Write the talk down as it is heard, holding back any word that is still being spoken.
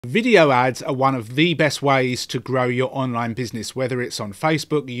Video ads are one of the best ways to grow your online business, whether it's on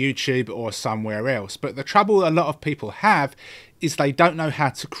Facebook, YouTube, or somewhere else. But the trouble a lot of people have is they don't know how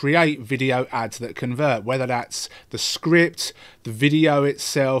to create video ads that convert, whether that's the script, the video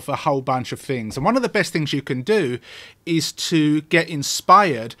itself, a whole bunch of things. And one of the best things you can do is to get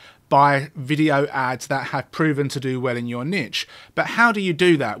inspired by video ads that have proven to do well in your niche. But how do you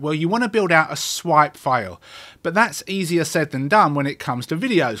do that? Well, you want to build out a swipe file, but that's easier said than done when it comes to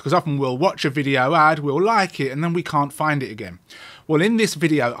videos, because often we'll watch a video ad, we'll like it, and then we can't find it again. Well, in this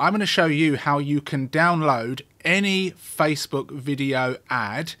video, I'm going to show you how you can download any Facebook video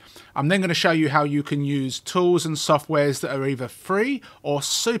ad. I'm then going to show you how you can use tools and softwares that are either free or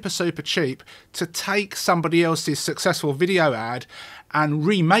super cheap to take somebody else's successful video ad and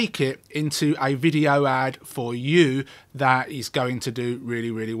remake it into a video ad for you that is going to do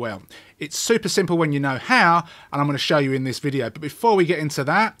really well. It's super simple when you know how, and I'm going to show you in this video. But before we get into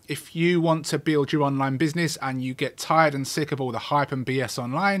that, if you want to build your online business and you get tired and sick of all the hype and BS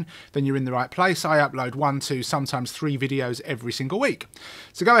online, then you're in the right place. I upload 1, 2, sometimes 3 videos every single week.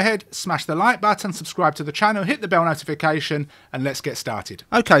 So go ahead, smash the like button, subscribe to the channel, hit the bell notification, and let's get started.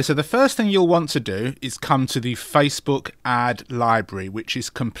 Okay, so the first thing you'll want to do is come to the Facebook ad library, which is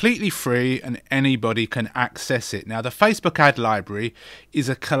completely free and anybody can access it. Now, the Facebook ad library is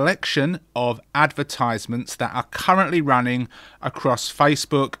a collection of advertisements that are currently running across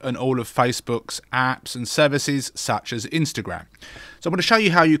Facebook and all of Facebook's apps and services such as Instagram. So I'm going to show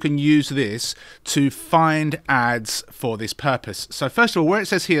you how you can use this to find ads for this purpose. So first of all, where it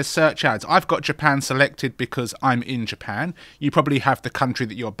says here search ads, I've got Japan selected because I'm in Japan. You probably have the country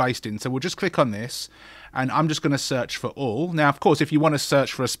that you're based in. So we'll just click on this and I'm just going to search for all. Now, of course, if you want to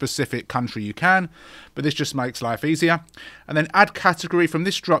search for a specific country, you can, but this just makes life easier. And then add category. From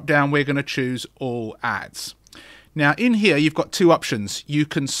this drop down, we're going to choose all ads. Now in here you've got 2 options. You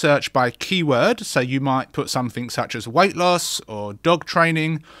can search by keyword, so you might put something such as weight loss or dog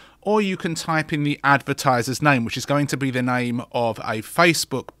training, or you can type in the advertiser's name, which is going to be the name of a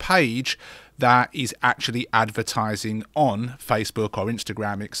Facebook page that is actually advertising on Facebook or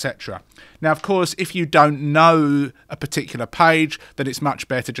Instagram, etc. Now, of course, if you don't know a particular page, then it's much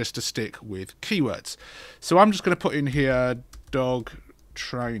better just to stick with keywords. So I'm just going to put in here dog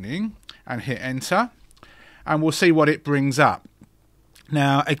training and hit enter. And we'll see what it brings up.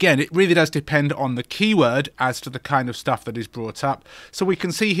 Now, again, it really does depend on the keyword as to the kind of stuff that is brought up. So we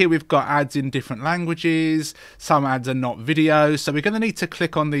can see here we've got ads in different languages. Some ads are not videos. So we're going to need to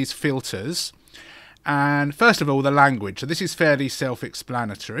click on these filters. And first of all, the language. So this is fairly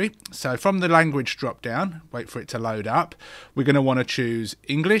self-explanatory. So from the language drop down, wait for it to load up, we're going to want to choose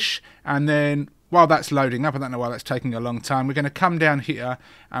English. And then while that's loading up, I don't know why that's taking a long time, we're going to come down here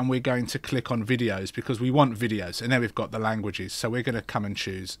and we're going to click on videos because we want videos. And then we've got the languages. So we're going to come and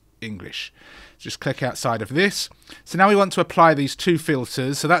choose English. Just click outside of this. So now we want to apply these 2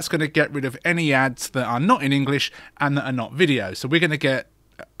 filters. So that's going to get rid of any ads that are not in English and that are not video. So we're going to get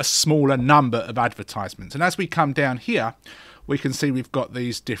a smaller number of advertisements. And as we come down here, we can see we've got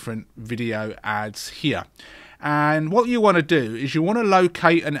these different video ads here. And what you want to do is you want to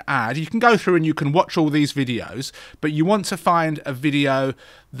locate an ad. You can go through and you can watch all these videos, but you want to find a video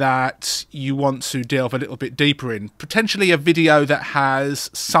that you want to delve a little bit deeper in. Potentially a video that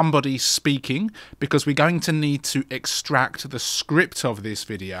has somebody speaking, because we're going to need to extract the script of this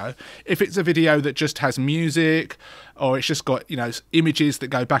video. If it's a video that just has music or it's just got, images that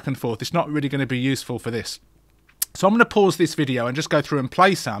go back and forth, it's not really going to be useful for this. So I'm going to pause this video and just go through and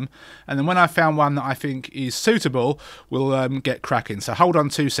play some, and then when I found one that I think is suitable, we'll get cracking. So hold on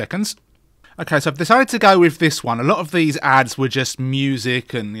 2 seconds. Okay, so I've decided to go with this one. A lot of these ads were just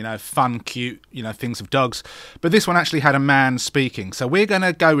music and, fun, cute, things of dogs. But this one actually had a man speaking. So we're going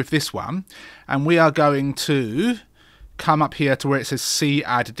to go with this one, and we are going to come up here to where it says see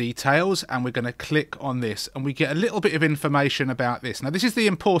ad details, and we're going to click on this, and we get a little bit of information about this. Now, this is the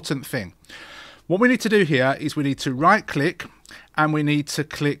important thing. What we need to do here is we need to right click and we need to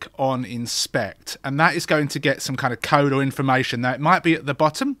click on inspect, and that is going to get some kind of code or information. Now it might be at the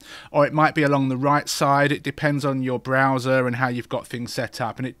bottom or it might be along the right side. It depends on your browser and how you've got things set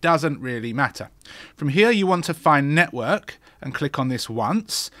up, and it doesn't really matter. From here you want to find network and click on this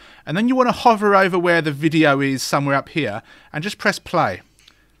once, and then you want to hover over where the video is somewhere up here and just press play.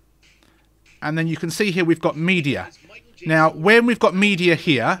 And then you can see here we've got media. Now, when we've got media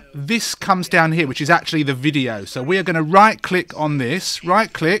here, this comes down here, which is actually the video. So we are going to right-click on this,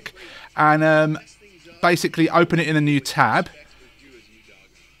 right-click, and basically open it in a new tab.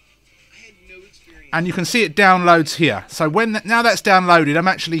 And you can see it downloads here. So now that's downloaded, I'm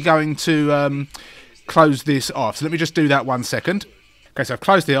actually going to close this off. So let me just do that 1 second. Okay, so I've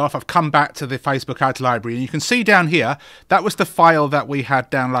closed it off. I've come back to the Facebook ads library, and you can see down here, that was the file that we had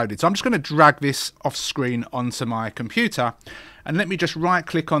downloaded. So I'm just going to drag this off screen onto my computer, and let me just right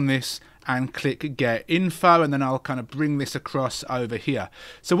click on this and click get info, and then I'll kind of bring this across over here.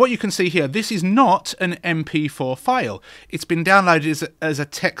 So what you can see here, this is not an MP4 file. It's been downloaded as a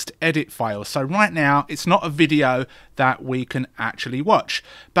text edit file. So right now it's not a video that we can actually watch.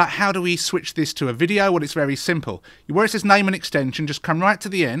 But how do we switch this to a video? Well, it's very simple. Where it says name and extension, just come right to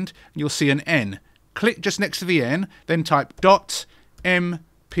the end and you'll see an N. Click just next to the N, then type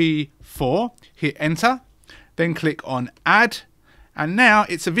 .mp4, hit enter, then click on add, and now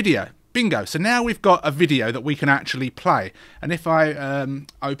it's a video. Bingo. So now we've got a video that we can actually play. And if I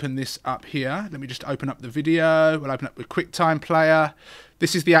open this up here, let me just open up the video. We'll open up the QuickTime player.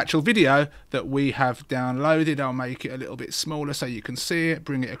 This is the actual video that we have downloaded. I'll make it a little bit smaller so you can see it.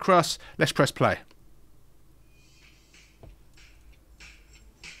 Bring it across. Let's press play.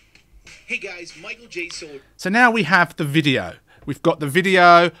 Hey guys, Michael J. Sword. So now we have the video. We've got the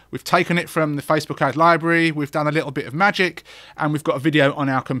video, we've taken it from the Facebook ad library, we've done a little bit of magic, and we've got a video on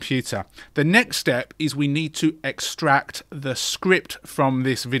our computer. The next step is we need to extract the script from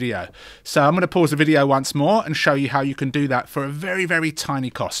this video. So I'm going to pause the video once more and show you how you can do that for a very, very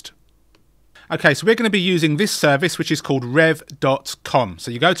tiny cost. Okay, so we're going to be using this service, which is called rev.com. So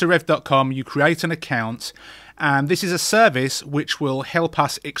you go to rev.com, you create an account, and this is a service which will help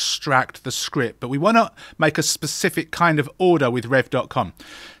us extract the script. But we want to make a specific kind of order with rev.com.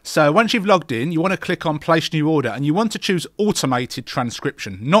 So once you've logged in, you want to click on place new order, and you want to choose automated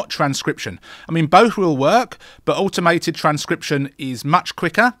transcription, not transcription. I mean, both will work, but automated transcription is much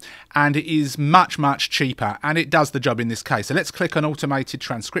quicker and it is much, much cheaper, and it does the job in this case. So let's click on automated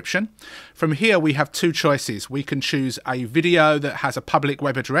transcription. From here, we have two choices. We can choose a video that has a public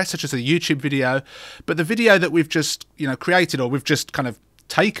web address, such as a YouTube video, but the video that we've just created, or we've just kind of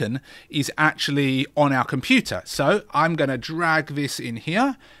taken, is actually on our computer. So I'm going to drag this in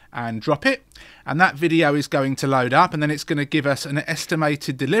here and drop it, and that video is going to load up, and then it's going to give us an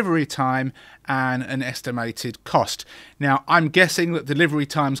estimated delivery time and an estimated cost. Now I'm guessing that delivery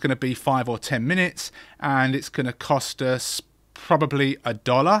time is going to be 5 or 10 minutes, and it's going to cost us probably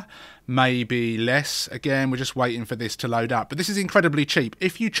 $1, maybe less. Again, we're just waiting for this to load up, but this is incredibly cheap.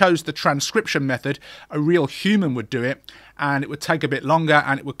 If you chose the transcription method, a real human would do it, and it would take a bit longer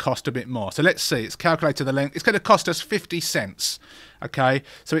and it would cost a bit more. So let's see, it's calculated the length. It's going to cost us 50 cents. Okay,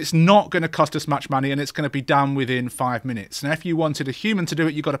 so it's not going to cost us much money, and it's going to be done within 5 minutes. Now, if you wanted a human to do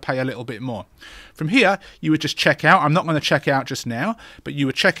it, you've got to pay a little bit more. From here, you would just check out. I'm not going to check out just now, but you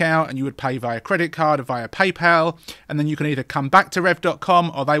would check out and you would pay via credit card or via PayPal, and then you can either come back to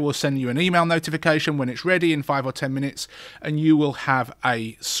rev.com, or they will send you an email notification when it's ready in 5 or 10 minutes, and you will have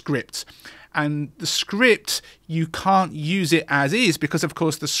a script. And the script, you can't use it as is, because of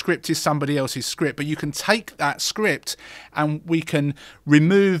course the script is somebody else's script, but you can take that script and we can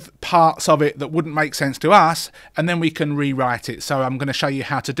remove parts of it that wouldn't make sense to us, and then we can rewrite it. So I'm going to show you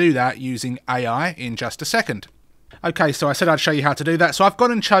how to do that using AI in just a second. Okay, so I said I'd show you how to do that. So I've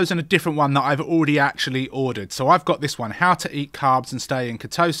gone and chosen a different one that I've already actually ordered. So I've got this one, how to eat carbs and stay in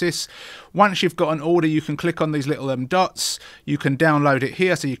ketosis. Once you've got an order, you can click on these little dots. You can download it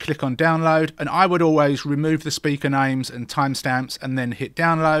here. So you click on download, and I would always remove the speaker names and timestamps and then hit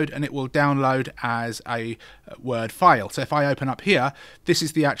download, and it will download as a Word file. So if I open up here, this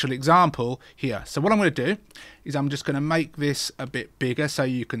is the actual example here. So what I'm going to do is I'm just going to make this a bit bigger so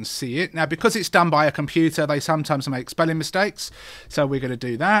you can see it. Now, because it's done by a computer, they sometimes make spelling mistakes. So we're going to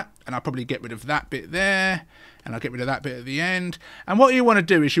do that, and I'll probably get rid of that bit there, and I'll get rid of that bit at the end. And what you want to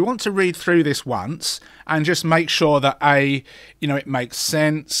do is you want to read through this once and just make sure that it makes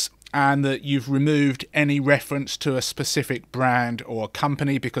sense, and that you've removed any reference to a specific brand or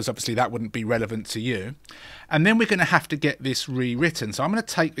company, because obviously that wouldn't be relevant to you. And then we're going to have to get this rewritten. So I'm going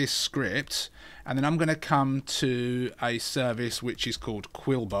to take this script, and then I'm going to come to a service which is called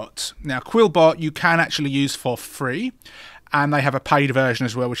Quillbot. Now, Quillbot you can actually use for free, and they have a paid version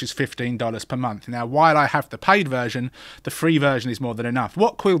as well, which is $15 per month. Now, while I have the paid version, the free version is more than enough.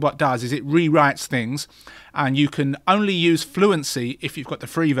 What Quillbot does is it rewrites things, and you can only use fluency if you've got the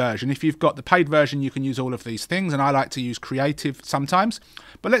free version. If you've got the paid version, you can use all of these things, and I like to use creative sometimes.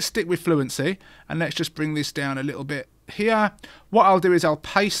 But let's stick with fluency, and let's just bring this down a little bit here. What I'll do is I'll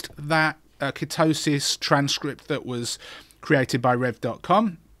paste that ketosis transcript that was created by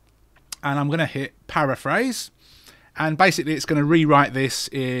rev.com, and I'm going to hit paraphrase. And basically it's going to rewrite this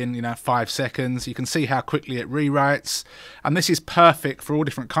in 5 seconds. You can see how quickly it rewrites, and this is perfect for all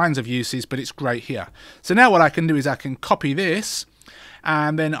different kinds of uses, but it's great here. So now what I can do is I can copy this,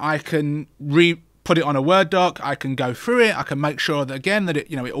 and then I can put put it on a Word doc, I can go through it, I can make sure that again that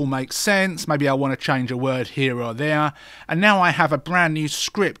it all makes sense. Maybe I want to change a word here or there, and now I have a brand new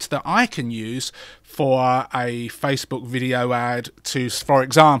script that I can use for a Facebook video ad to, for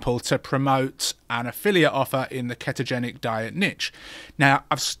example, to promote an affiliate offer in the ketogenic diet niche. Now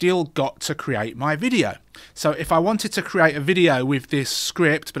I've still got to create my video. So if I wanted to create a video with this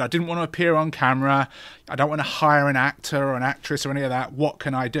script, but I didn't want to appear on camera, I don't want to hire an actor or an actress or any of that, what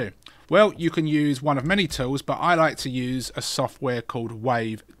can I do? Well, you can use one of many tools, but I like to use a software called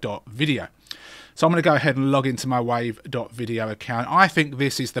wave.video. So I'm going to go ahead and log into my wave.video account. I think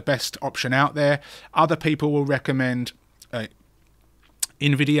this is the best option out there. Other people will recommend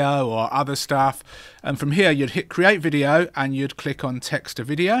InVideo or other stuff. And from here, you'd hit create video and you'd click on text to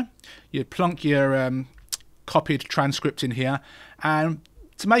video. You'd plonk your copied transcript in here. And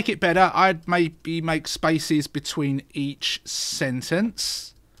to make it better, I'd maybe make spaces between each sentence.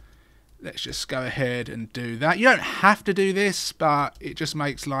 Let's just go ahead and do that. You don't have to do this, but it just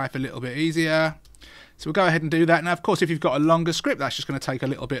makes life a little bit easier. So we'll go ahead and do that. Now, of course, if you've got a longer script, that's just going to take a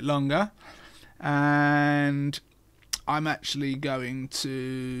little bit longer. And I'm actually going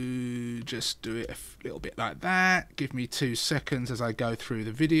to just do it a little bit like that. Give me 2 seconds as I go through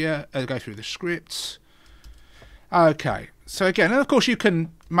the video, go through the script. Okay, so again, and of course you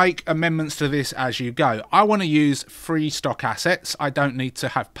can make amendments to this as you go. I want to use free stock assets. I don't need to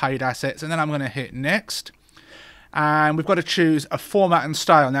have paid assets. And then I'm going to hit next. And we've got to choose a format and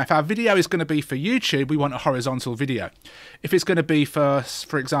style. Now, if our video is going to be for YouTube, we want a horizontal video. If it's going to be for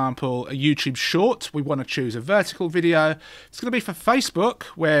example, a YouTube short, we want to choose a vertical video. If it's going to be for Facebook,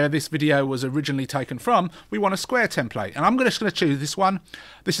 where this video was originally taken from, we want a square template. And I'm just going to choose this one.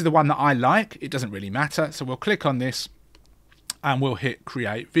 This is the one that I like. It doesn't really matter. So we'll click on this and we'll hit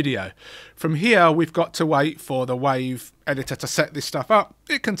create video. From here, we've got to wait for the Wave editor to set this stuff up.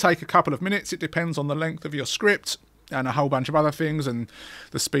 It can take a couple of minutes. It depends on the length of your script and a whole bunch of other things and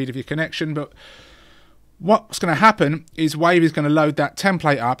the speed of your connection. But what's going to happen is Wave is going to load that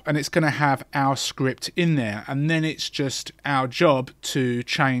template up and it's going to have our script in there. And then it's just our job to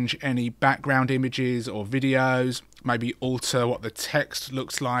change any background images or videos, maybe alter what the text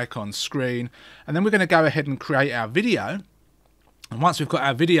looks like on screen. And then we're going to go ahead and create our video. And once we've got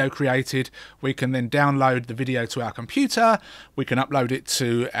our video created, we can then download the video to our computer. We can upload it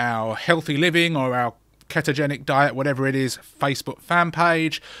to our healthy living or our ketogenic diet, whatever it is, Facebook fan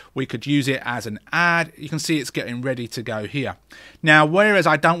page. We could use it as an ad. You can see it's getting ready to go here. Now, whereas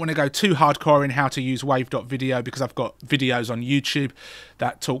I don't want to go too hardcore in how to use wave.video because I've got videos on YouTube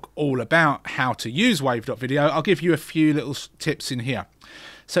that talk all about how to use wave.video, I'll give you a few little tips in here.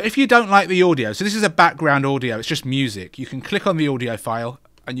 So if you don't like the audio, so this is a background audio, it's just music. You can click on the audio file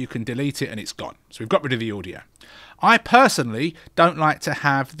and you can delete it and it's gone. So we've got rid of the audio. I personally don't like to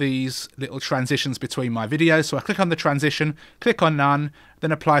have these little transitions between my videos. So I click on the transition, click on none,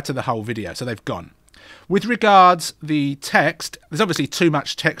 then apply to the whole video. So they've gone. With regards the text, there's obviously too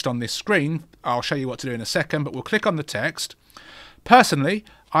much text on this screen. I'll show you what to do in a second, but we'll click on the text. Personally,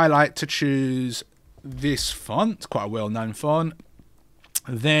 I like to choose this font. It's quite a well-known font.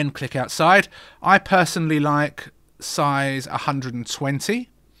 Then click outside. I personally like size 120.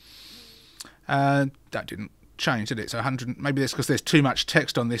 That didn't change, did it? So 100, maybe that's because there's too much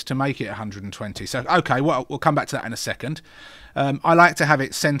text on this to make it 120. So okay, well, we'll come back to that in a second. I like to have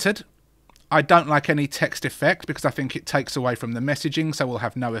it centered. I don't like any text effect because I think it takes away from the messaging, so we'll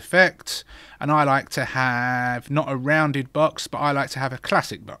have no effect. And I like to have not a rounded box, but I like to have a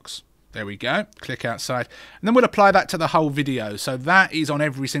classic box. There we go. Click outside. And then we'll apply that to the whole video. So that is on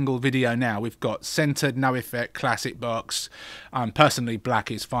every single video now. We've got centered, no effect, classic box. Personally,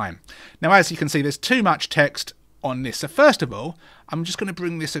 black is fine. Now, as you can see, there's too much text on this. So first of all, I'm just going to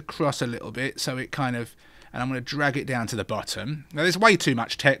bring this across a little bit so it kind of, and I'm going to drag it down to the bottom. Now, there's way too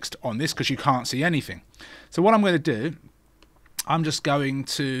much text on this because you can't see anything. So what I'm going to do, I'm just going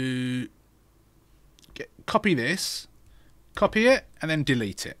to copy this, copy it, and then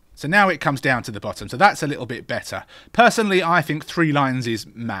delete it. So now it comes down to the bottom. So that's a little bit better. Personally, I think 3 lines is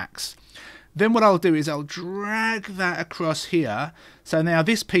max. Then what I'll do is I'll drag that across here. So now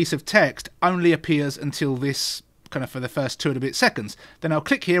this piece of text only appears until this kind of for the first 2 and a bit seconds. Then I'll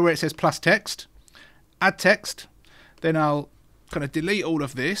click here where it says plus text, add text. Then I'll kind of delete all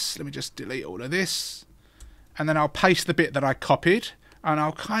of this. Let me just delete all of this. And then I'll paste the bit that I copied and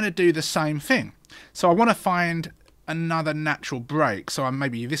I'll kind of do the same thing. So I want to find another natural break. So I'm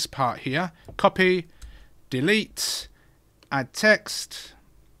maybe this part here, copy, delete, add text.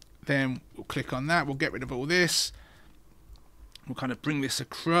 Then we'll click on that. We'll get rid of all this. We'll kind of bring this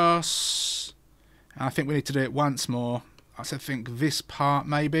across. And I think we need to do it once more. I also think this part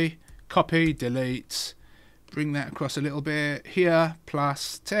maybe. copy, delete, bring that across a little bit here,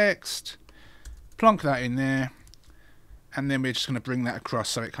 plus text, plonk that in there, and then we're just going to bring that across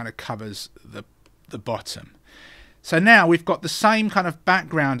so it kind of covers the bottom. So now we've got the same kind of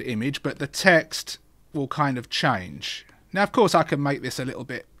background image, but the text will kind of change. Now, of course, I can make this a little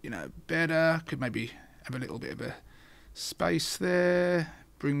bit, better. Could maybe have a little bit of a space there.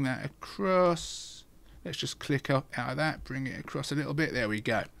 Bring that across. Let's just click out of that, bring it across a little bit. There we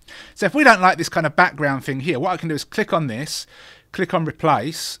go. So if we don't like this kind of background thing here, what I can do is click on this, click on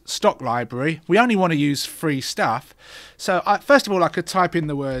replace, stock library. We only want to use free stuff. So first of all, I could type in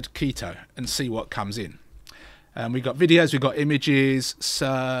the word keto and see what comes in. We've got videos, we've got images,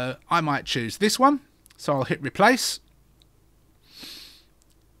 so I might choose this one. So I'll hit replace.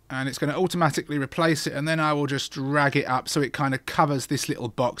 And it's going to automatically replace it, and then I will just drag it up so it kind of covers this little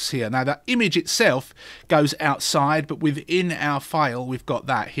box here. Now that image itself goes outside, but within our file we've got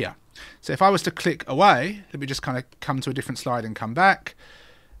that here. So if I was to click away, let me just kind of come to a different slide and come back.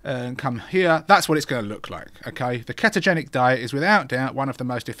 And come here, that's what it's going to look like. Okay, the ketogenic diet is without doubt one of the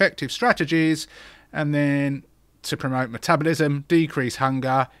most effective strategies, and then to promote metabolism, decrease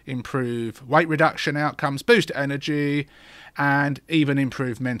hunger, improve weight reduction outcomes, boost energy, and even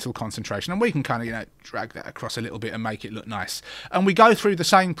improve mental concentration. And we can kind of, drag that across a little bit and make it look nice. And we go through the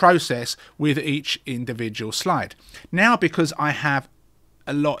same process with each individual slide. Now, because I have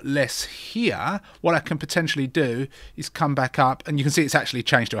a lot less here, what I can potentially do is come back up, and you can see it's actually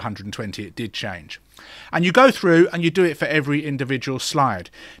changed to 120. It did change. And you go through and you do it for every individual slide.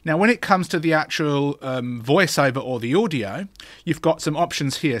 Now when it comes to the actual voiceover or the audio, you've got some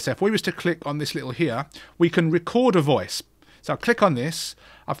options here. So if we was to click on this little here, we can record a voice. So I'll click on this.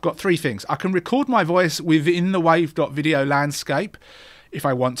 I've got three things. I can record my voice within the wave.video landscape if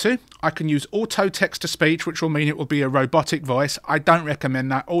I want to. I can use auto text to speech, which will mean it will be a robotic voice. I don't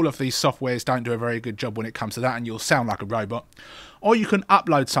recommend that. All of these softwares don't do a very good job when it comes to that, and you'll sound like a robot. Or you can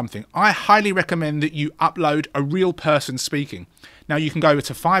upload something. I highly recommend that you upload a real person speaking. Now you can go over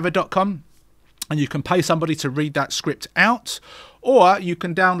to fiverr.com and you can pay somebody to read that script out, or you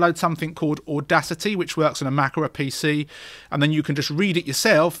can download something called Audacity, which works on a Mac or a PC, and then you can just read it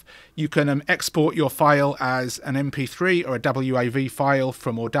yourself. You can export your file as an MP3 or a WAV file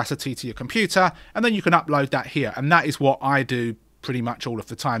from Audacity to your computer, and then you can upload that here. And that is what I do pretty much all of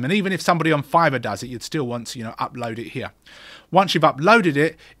the time. And even if somebody on Fiverr does it, you'd still want to, upload it here. Once you've uploaded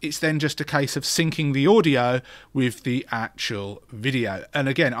it, it's then just a case of syncing the audio with the actual video. And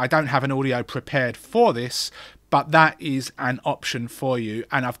again, I don't have an audio prepared for this, but that is an option for you.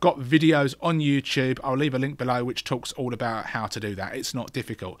 And I've got videos on YouTube. I'll leave a link below which talks all about how to do that. It's not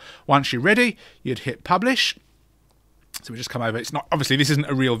difficult. Once you're ready, you'd hit publish. So we just come over. It's not, obviously this isn't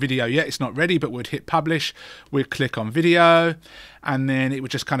a real video yet. It's not ready, but we'd hit publish. We'd click on video, and then it would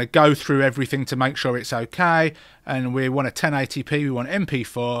just kind of go through everything to make sure it's okay. And we want a 1080p, we want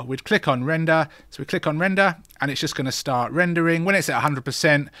MP4. We'd click on render. So we click on render, and it's just going to start rendering. When it's at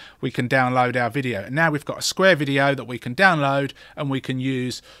 100%, we can download our video. And now we've got a square video that we can download and we can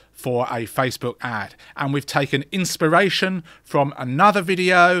use for a Facebook ad. And we've taken inspiration from another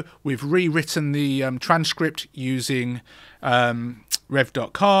video. We've rewritten the transcript using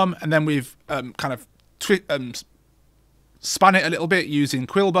rev.com, and then we've kind of spun it a little bit using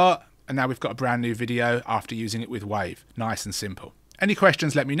Quillbot, and now we've got a brand new video after using it with Wave. Nice and simple. Any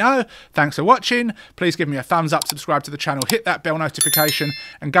questions, let me know. Thanks for watching. Please give me a thumbs up, subscribe to the channel, hit that bell notification,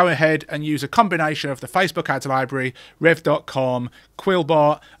 and go ahead and use a combination of the Facebook ads library, rev.com,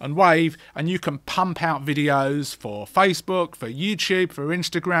 Quillbot, and Wave, and you can pump out videos for Facebook, for YouTube, for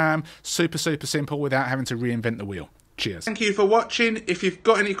Instagram. Super, super simple without having to reinvent the wheel. Cheers. Thank you for watching. If you've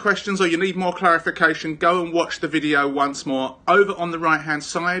got any questions or you need more clarification, go and watch the video once more. Over on the right hand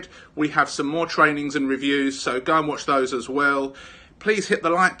side, we have some more trainings and reviews, so go and watch those as well. Please hit the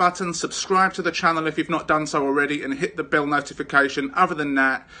like button, subscribe to the channel if you've not done so already, and hit the bell notification. Other than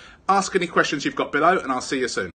that, ask any questions you've got below, and I'll see you soon.